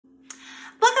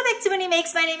Money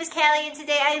Makes. My name is Callie, and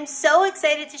today I am so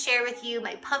excited to share with you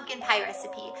my pumpkin pie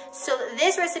recipe. So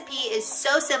this recipe is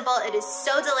so simple, it is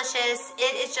so delicious,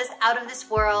 it is just out of this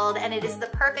world, and it is the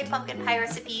perfect pumpkin pie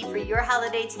recipe for your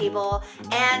holiday table,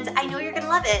 and I know you're gonna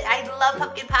love it. I love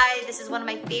pumpkin pie. This is one of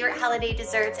my favorite holiday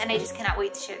desserts, and I just cannot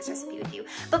wait to share this recipe with you.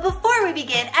 But before we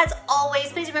begin, as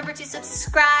always, please remember to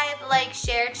subscribe, like,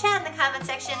 share, chat in the comment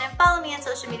section, and follow me on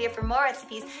social media for more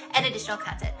recipes and additional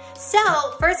content.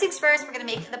 So first things first, we're gonna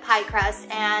make the pie crust,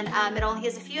 and it only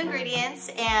has a few ingredients,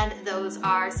 and those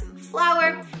are some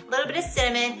flour, a little bit of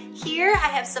cinnamon. Here I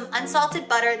have some unsalted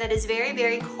butter that is very,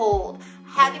 very cold.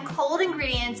 Having cold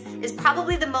ingredients is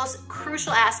probably the most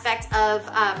crucial aspect of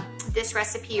this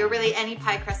recipe, or really any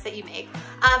pie crust that you make.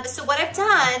 So what I've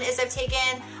done is I've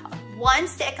taken 1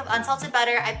 stick of unsalted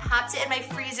butter. I popped it in my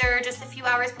freezer just a few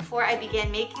hours before I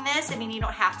began making this. I mean, you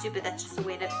don't have to, but that's just a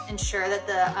way to ensure that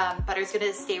the butter is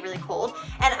gonna stay really cold.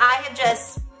 And I have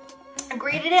just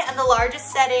grated it on the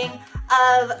largest setting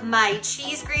of my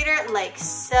cheese grater, like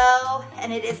so,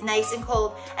 and it is nice and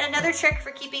cold. And another trick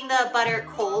for keeping the butter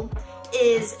cold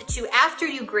is to, after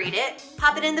you grate it,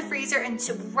 pop it in the freezer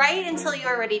right until you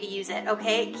are ready to use it,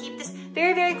 okay? Keep this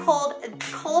very, very cold.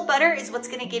 Cold butter is what's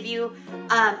gonna give you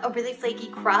a really flaky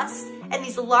crust, and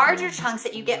these larger chunks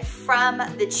that you get from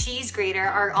the cheese grater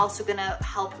are also gonna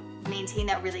help maintain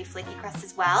that really flaky crust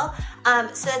as well.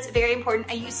 So that's very important.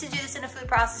 I used to do this in a food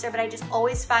processor, but I just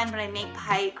always find when I make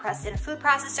pie crust in a food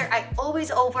processor, I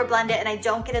always over blend it and I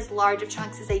don't get as large of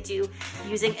chunks as I do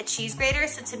using a cheese grater.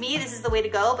 So to me, this is the way to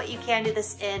go, but you can do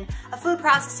this in a food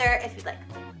processor if you'd like.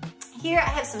 Here I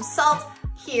have some salt.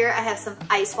 Here I have some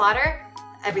ice water.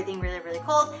 Everything really, really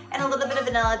cold, and a little bit of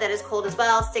vanilla that is cold as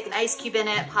well. Stick an ice cube in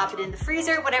it, pop it in the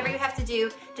freezer, whatever you have to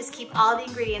do, just keep all the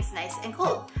ingredients nice and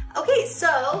cold. Okay,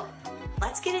 so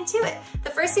let's get into it. The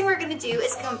first thing we're gonna do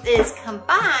is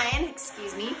combine,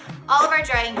 all of our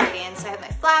dry ingredients. So I have my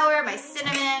flour, my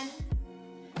cinnamon,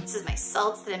 this is my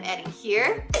salt that I'm adding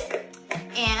here,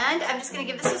 and I'm just gonna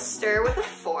give this a stir with a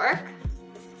fork.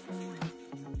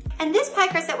 And this pie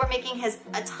crust that we're making has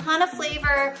a ton of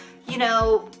flavor, you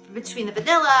know, between the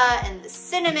vanilla and the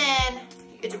cinnamon.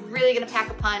 It's really gonna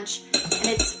pack a punch, and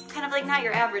it's kind of like not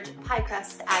your average pie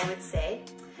crust, I would say.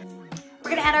 We're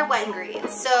gonna add our wet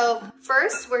ingredients. So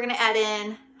first, we're gonna add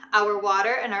in our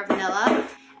water and our vanilla.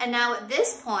 And now at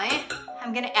this point,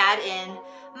 I'm gonna add in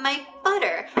my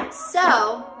butter.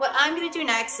 So what I'm gonna do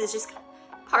next is just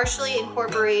partially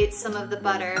incorporate some of the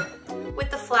butter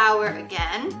with the flour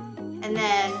again. And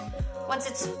then once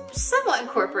it's somewhat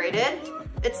incorporated,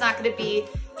 it's not gonna be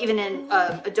even in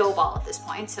a dough ball at this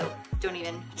point, so don't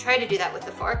even try to do that with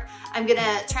the fork. I'm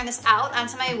gonna turn this out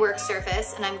onto my work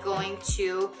surface, and I'm going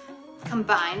to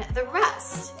combine the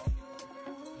rest.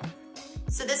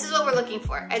 So this is what we're looking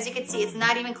for. As you can see, it's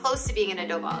not even close to being in a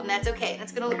dough ball, and that's okay.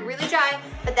 It's gonna look really dry,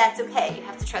 but that's okay. You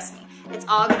have to trust me. It's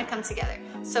all gonna come together.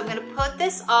 So I'm gonna put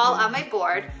this all on my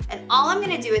board, and all I'm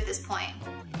gonna do at this point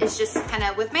is just kind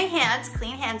of, with my hands,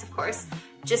 clean hands of course,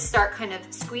 just start kind of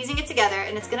squeezing it together,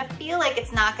 and it's gonna feel like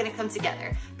it's not gonna come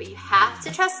together, but you have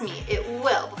to trust me, it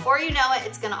will. Before you know it,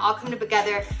 it's gonna all come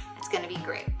together. It's gonna be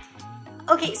great.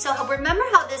 Okay, so remember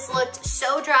how this looked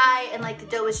so dry and like the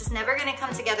dough was just never gonna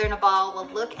come together in a ball? Well,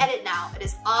 look at it now. It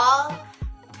is all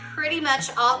pretty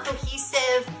much all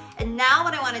cohesive, and now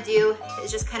what I wanna do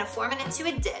is just kind of form it into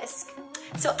a disc.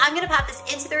 So I'm gonna pop this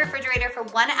into the refrigerator for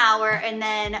 1 hour, and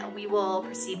then we will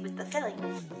proceed with the filling.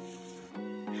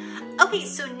 Okay,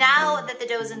 so now that the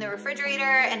dough is in the refrigerator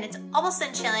and it's almost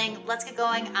done chilling, let's get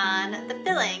going on the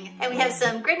filling. And we have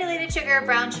some granulated sugar,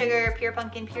 brown sugar, pure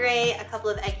pumpkin puree, a couple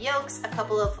of egg yolks, a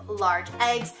couple of large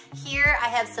eggs. Here I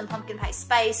have some pumpkin pie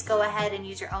spice. Go ahead and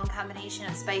use your own combination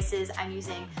of spices. I'm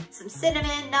using some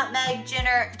cinnamon, nutmeg,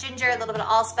 ginger, a little bit of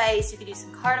allspice. You could use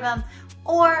some cardamom,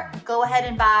 or go ahead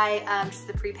and buy just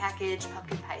the prepackaged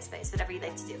pumpkin pie spice, whatever you'd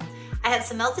like to do. I have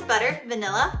some melted butter,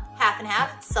 vanilla, half and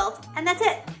half, salt, and that's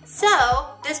it.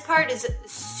 So this part is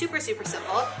super, super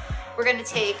simple. We're gonna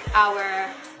take our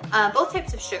both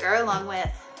types of sugar along with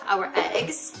our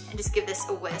eggs and just give this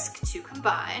a whisk to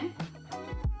combine.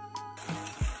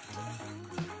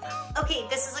 Okay,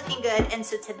 this is looking good. And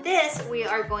so to this, we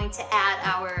are going to add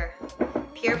our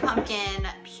pure pumpkin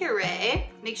puree.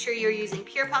 Make sure you're using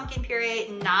pure pumpkin puree,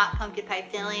 not pumpkin pie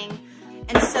filling.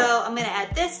 And so I'm gonna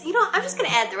add this. You know, I'm just gonna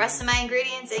add the rest of my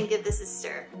ingredients and give this a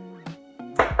stir.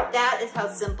 That is how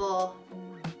simple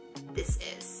this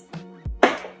is.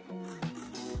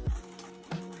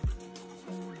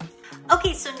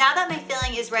 Okay, so now that my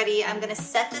filling is ready, I'm gonna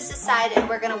set this aside and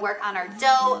we're gonna work on our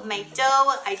dough. My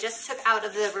dough, I just took out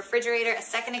of the refrigerator a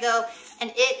second ago,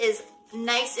 and it is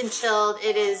nice and chilled.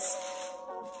 It is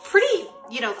pretty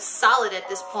you know, solid at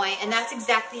this point, and that's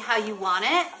exactly how you want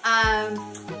it.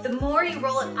 The more you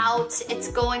roll it out, it's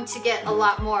going to get a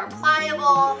lot more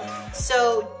pliable.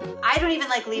 So I don't even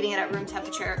like leaving it at room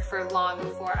temperature for long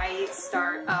before I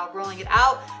start rolling it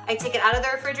out. I take it out of the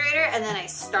refrigerator and then I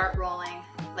start rolling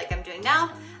like I'm doing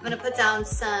now. I'm gonna put down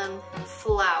some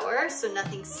flour so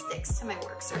nothing sticks to my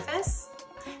work surface.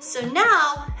 So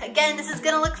now, again, this is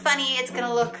gonna look funny. It's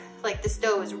gonna look like this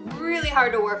dough is really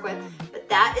hard to work with, but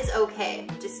that is okay.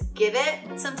 Just give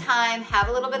it some time, have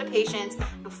a little bit of patience.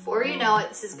 Before you know it,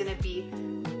 this is gonna be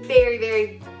very,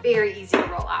 very, very easy to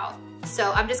roll out.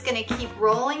 So I'm just gonna keep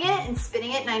rolling it and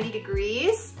spinning it 90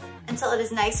 degrees until it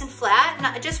is nice and flat.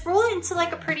 And just roll it into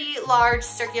like a pretty large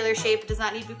circular shape. It does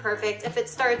not need to be perfect. If it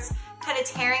starts kind of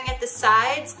tearing at the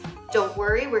sides, don't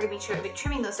worry, we're gonna be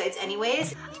trimming those sides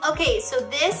anyways. Okay, so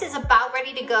this is about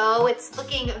ready to go. It's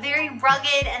looking very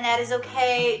rugged, and that is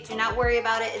okay. Do not worry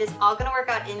about it. It is all gonna work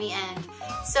out in the end.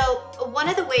 So one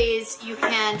of the ways you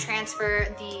can transfer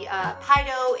the pie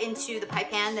dough into the pie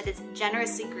pan that is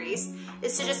generously greased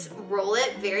is to just roll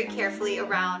it very carefully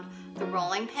around the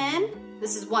rolling pin.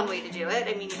 This is one way to do it.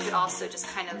 I mean, you could also just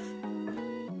kind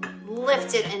of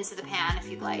lift it into the pan if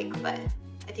you'd like, but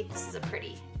I think this is a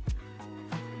pretty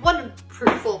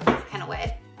foolproof kind of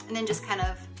way. And then just kind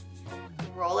of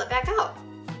roll it back out.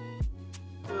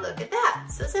 Look at that,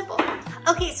 so simple.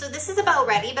 Okay, so this is about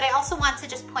ready, but I also want to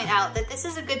just point out that this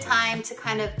is a good time to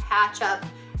kind of patch up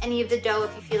any of the dough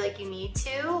if you feel like you need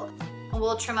to. And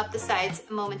we'll trim up the sides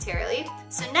momentarily.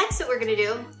 So next what we're gonna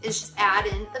do is just add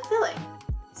in the filling.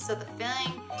 So the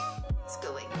filling is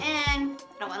going in.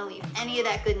 I don't wanna leave any of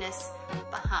that goodness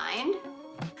behind.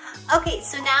 Okay,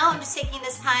 so now I'm just taking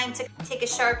this time to take a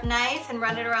sharp knife and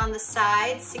run it around the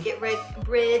sides to get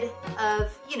rid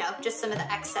of, you know, just some of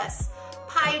the excess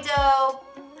pie dough.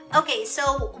 Okay,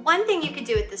 so one thing you could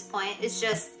do at this point is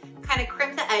just kind of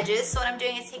crimp the edges. So what I'm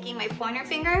doing is taking my pointer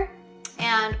finger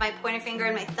and my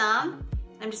thumb.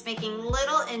 And I'm just making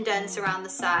little indents around the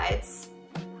sides,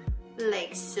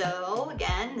 like so.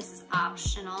 Again, this is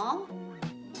optional.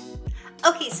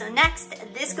 Okay, so next,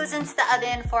 this goes into the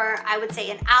oven for, I would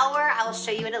say, an hour. I will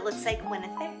show you what it looks like when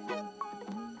it's there.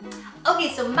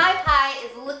 Okay, so my pie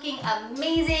is looking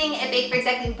amazing. It baked for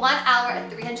exactly 1 hour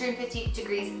at 350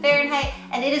 degrees Fahrenheit,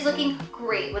 and it is looking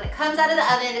great. When it comes out of the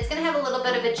oven, it's gonna have a little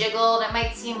bit of a jiggle, and it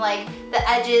might seem like the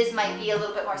edges might be a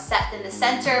little bit more set than the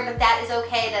center, but that is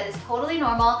okay. That is totally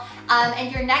normal.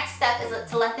 And your next step is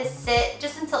to let this sit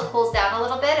just until it cools down a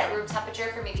little bit at room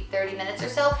temperature for maybe 30 minutes or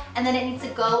so, and then it needs to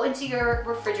go into your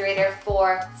refrigerator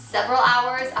for several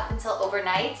hours up until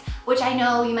overnight, which I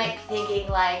know you might be thinking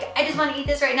like, I just want to eat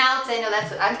this right now, because I know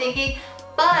that's what I'm thinking.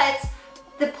 But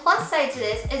the plus side to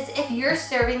this is if you're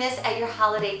serving this at your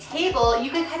holiday table,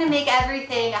 you can kind of make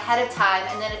everything ahead of time,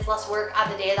 and then it's less work on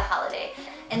the day of the holiday.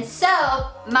 And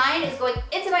so mine is going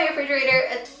into my refrigerator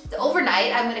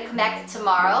overnight. I'm gonna come back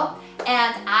tomorrow,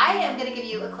 and I am gonna give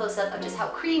you a close-up of just how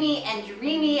creamy and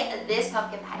dreamy this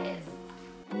pumpkin pie is.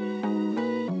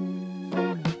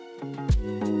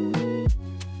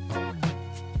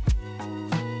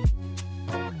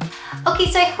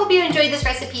 Okay, so I hope you enjoyed this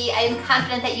recipe. I am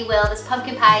confident that you will. This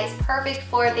pumpkin pie is perfect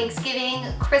for Thanksgiving,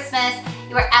 Christmas.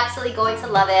 You are absolutely going to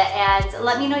love it, and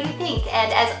let me know what you think.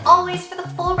 And as always, for the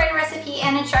full written recipe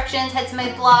and instructions, head to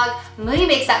my blog,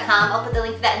 moonybakes.com. I'll put the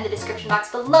link to that in the description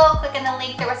box below. Click on the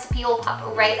link, the recipe will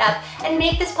pop right up, and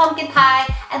make this pumpkin pie,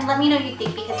 and let me know what you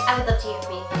think, because I would love to hear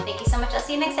from you. Thank you so much. I'll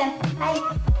see you next time.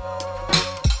 Bye.